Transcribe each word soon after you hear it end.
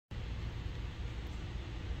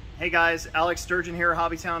Hey guys, Alex Sturgeon here,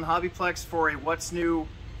 HobbyTown HobbyPlex for a What's New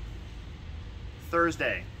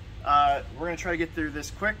Thursday. We're going to try to get through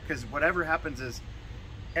this quick because whatever happens is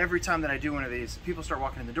every time that I do one of these, people start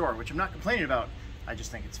walking in the door, which I'm not complaining about. I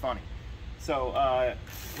just think it's funny. So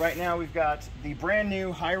right now we've got the brand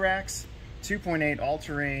new Hyrax 2.8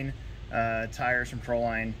 all-terrain tires from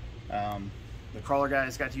Proline. The crawler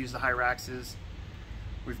guys got to use the Hyraxes.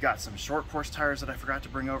 We've got some short course tires that I forgot to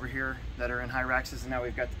bring over here that are in Hyraxes, and now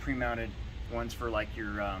we've got the pre-mounted ones for like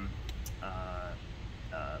your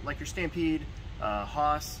Stampede,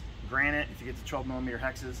 Haas, Granite. If you get the 12mm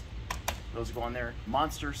hexes, those go on there.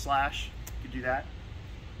 Monster Slash, you could do that.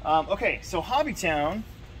 Okay, so HobbyTown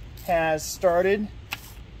has started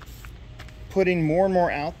putting more and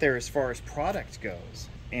more out there as far as product goes,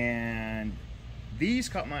 and these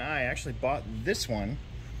caught my eye. I actually bought this one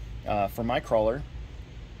for my crawler,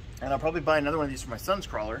 and I'll probably buy another one of these for my son's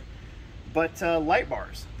crawler. But light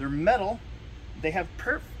bars, they're metal, they have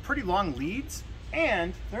pretty long leads,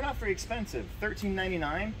 and they're not very expensive.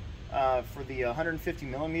 $13.99 for the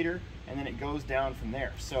 150mm, and then it goes down from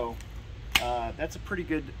there. So that's a pretty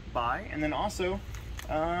good buy. And then also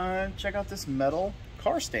check out this metal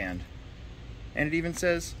car stand, and it even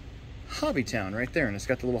says HobbyTown right there, and it's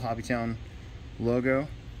got the little HobbyTown logo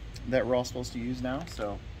that we're all supposed to use now.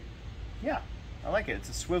 So yeah, I like it. It's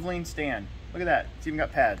a swiveling stand. Look at that. It's even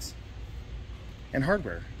got pads and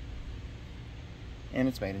hardware, and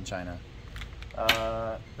it's made in China.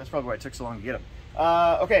 That's probably why it took so long to get them.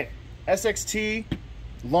 Okay, SXT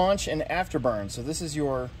launch and afterburn. So this is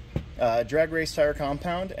your drag race tire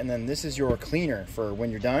compound, and then this is your cleaner for when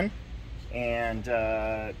you're done. And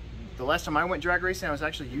the last time I went drag racing, I was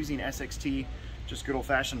actually using SXT, just good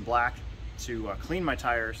old-fashioned black, to clean my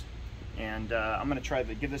tires. And I'm gonna try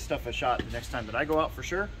to give this stuff a shot the next time that I go out for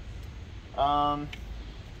sure. Another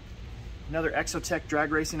Exotech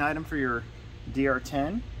drag racing item for your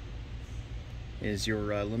DR10 is your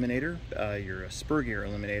eliminator, your spur gear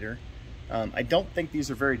eliminator. I don't think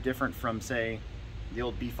these are very different from, say, the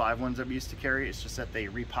old B5 ones that we used to carry. It's just that they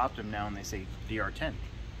repopped them now and they say DR10.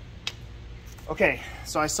 Okay,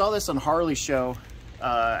 so I saw this on Harley's show,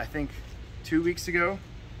 I think 2 weeks ago.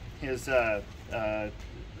 His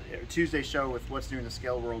Tuesday show with What's New in the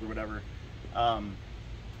Scale World or whatever.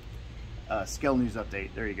 Scale News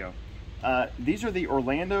Update, there you go. These are the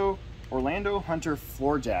Orlando Hunter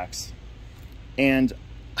floor jacks, and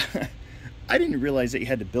I didn't realize that you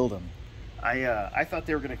had to build them. I thought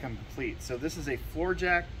they were going to come complete. So this is a floor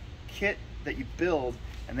jack kit that you build,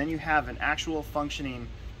 and then you have an actual functioning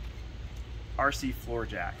RC floor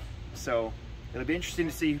jack. So it'll be interesting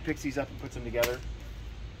to see who picks these up and puts them together.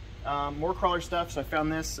 More crawler stuff. So I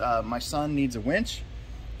found this. My son needs a winch,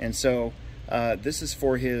 and so this is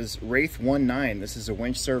for his Wraith 1.9. This is a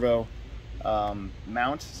winch servo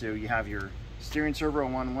mount. So you have your steering servo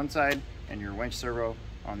on one side and your winch servo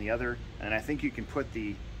on the other, and I think you can put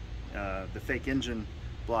the fake engine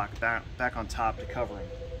block back on top to cover him.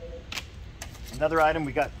 Another item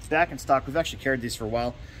we got back in stock. We've actually carried these for a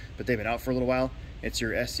while, but they've been out for a little while. It's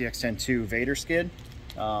your SCX-10-2 Vader skid.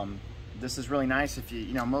 This is really nice if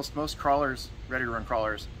you know, most crawlers, ready to run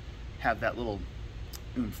crawlers, have that little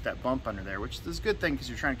oomph, that bump under there, which is a good thing because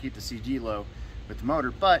you're trying to keep the CG low with the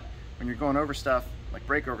motor. But when you're going over stuff like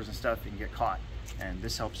breakovers and stuff, you can get caught, and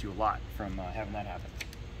this helps you a lot from having that happen.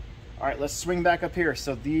 All right, let's swing back up here.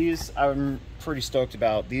 So these I'm pretty stoked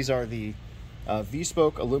about. These are the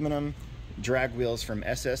V-spoke aluminum drag wheels from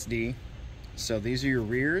SSD. So these are your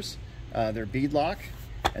rears, they're beadlock,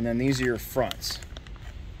 and then these are your fronts,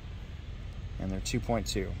 and they're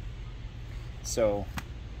 2.2. So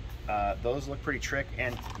those look pretty trick,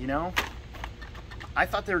 and you know, I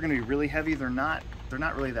thought they were going to be really heavy. They're not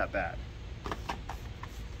really that bad.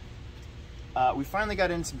 We finally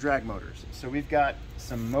got in some drag motors. So we've got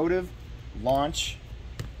some Motive Launch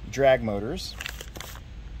drag motors.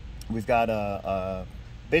 We've got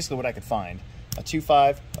basically what I could find: a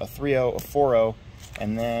 2.5, a 3.0, a 4.0,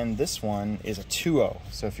 and then this one is a 2.0.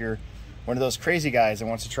 So if you're one of those crazy guys that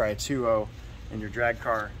wants to try a 2.0 in your drag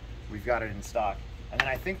car, we've got it in stock. And then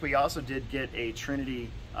I think we also did get a Trinity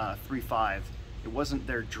 3.5. It wasn't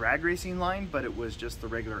their drag racing line, but it was just the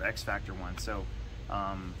regular X Factor one. So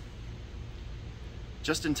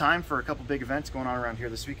just in time for a couple big events going on around here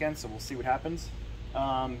this weekend, so we'll see what happens.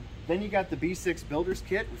 Then you got the B6 Builders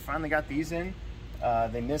Kit. We finally got these in.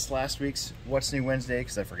 They missed last week's What's New Wednesday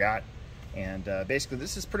because I forgot. And basically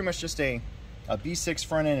this is pretty much just a B6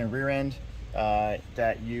 front end and rear end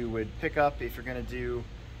that you would pick up if you're going to do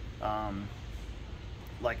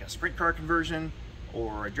like a sprint car conversion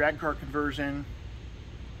or a drag car conversion,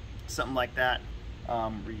 something like that.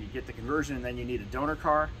 where you get the conversion and then you need a donor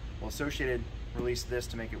car. Well, Associated released this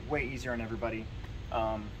to make it way easier on everybody.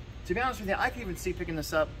 To be honest with you, I can even see picking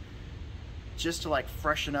this up just to like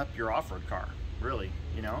freshen up your off-road car, really,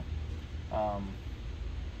 you know?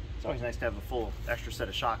 It's always nice to have a full extra set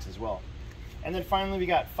of shocks as well. And then finally we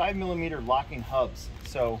got 5mm locking hubs.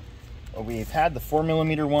 So we've had the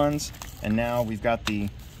 4mm ones, and now we've got the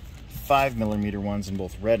 5mm ones in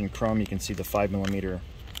both red and chrome. You can see the 5mm,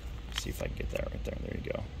 see if I can get that right there, there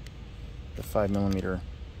you go. The 5mm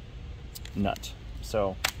nut.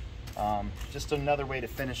 So just another way to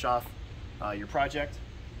finish off your project.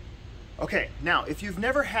 Okay, now if you've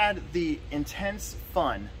never had the intense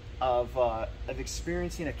fun of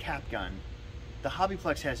experiencing a cap gun, the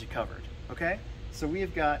HobbyPlex has you covered, okay? So we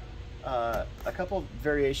have got a couple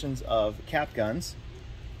variations of cap guns,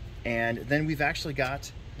 and then we've actually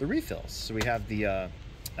got the refills. So we have the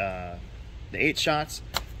 8 shots,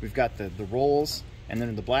 we've got the rolls, and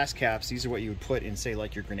then the blast caps. These are what you would put in, say,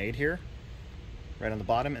 like your grenade here, right on the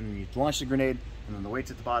bottom, and then you launch the grenade, and then the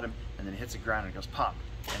weight's at the bottom, and then it hits the ground and it goes pop.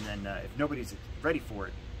 And then if nobody's ready for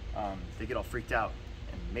it, they get all freaked out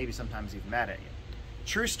and maybe sometimes even mad at you.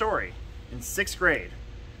 True story, in 6th grade,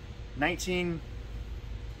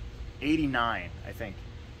 1989, I think,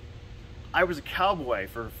 I was a cowboy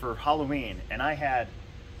for Halloween, and I had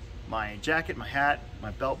my jacket, my hat,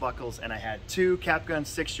 my belt buckles, and I had 2 cap gun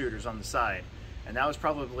 6-shooters on the side. And that was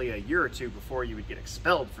probably a year or 2 before you would get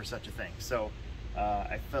expelled for such a thing. So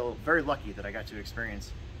I felt very lucky that I got to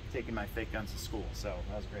experience taking my fake guns to school, so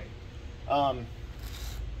that was great.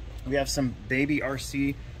 We have some baby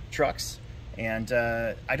RC trucks, and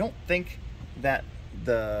I don't think that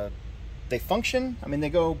they function. I mean, they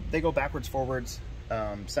go backwards, forwards,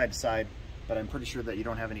 side to side, but I'm pretty sure that you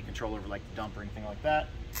don't have any control over like the dump or anything like that.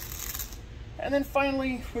 And then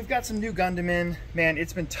finally, we've got some new Gundam in. Man,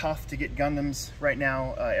 it's been tough to get Gundams right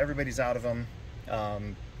now. Everybody's out of them.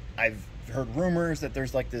 I've heard rumors that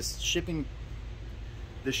there's like this ship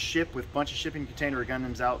with a bunch of shipping container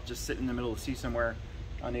Gundams out, just sitting in the middle of the sea somewhere,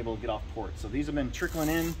 unable to get off port. So these have been trickling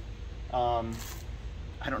in. I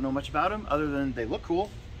don't know much about them other than they look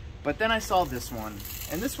cool. But then I saw this one,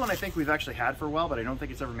 and this one I think we've actually had for a while, but I don't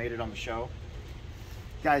think it's ever made it on the show.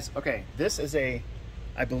 Guys, okay, this is I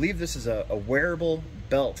believe this is a wearable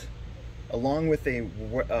belt, along with a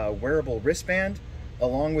wearable wristband,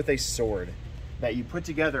 along with a sword that you put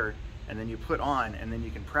together and then you put on, and then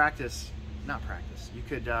you can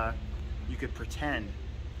you could pretend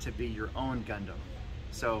to be your own Gundam.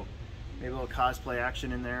 So maybe a little cosplay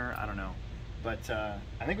action in there, I don't know. But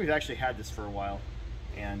I think we've actually had this for a while,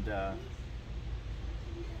 and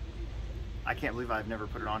I can't believe I've never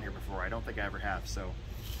put it on here before. I don't think I ever have, so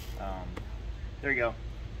there you go.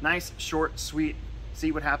 Nice, short, sweet.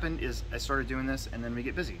 See, what happened is I started doing this and then we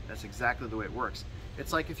get busy. That's exactly the way it works.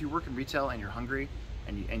 It's like if you work in retail and you're hungry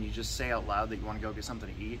and you just say out loud that you want to go get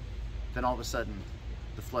something to eat, then all of a sudden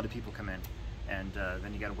the flood of people come in, and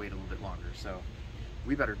then you got to wait a little bit longer. So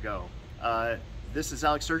we better go. This is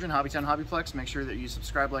Alex Sturgeon, HobbyTown HobbyPlex. Make sure that you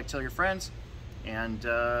subscribe, like, tell your friends, and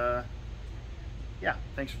yeah,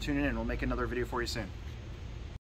 thanks for tuning in. We'll make another video for you soon.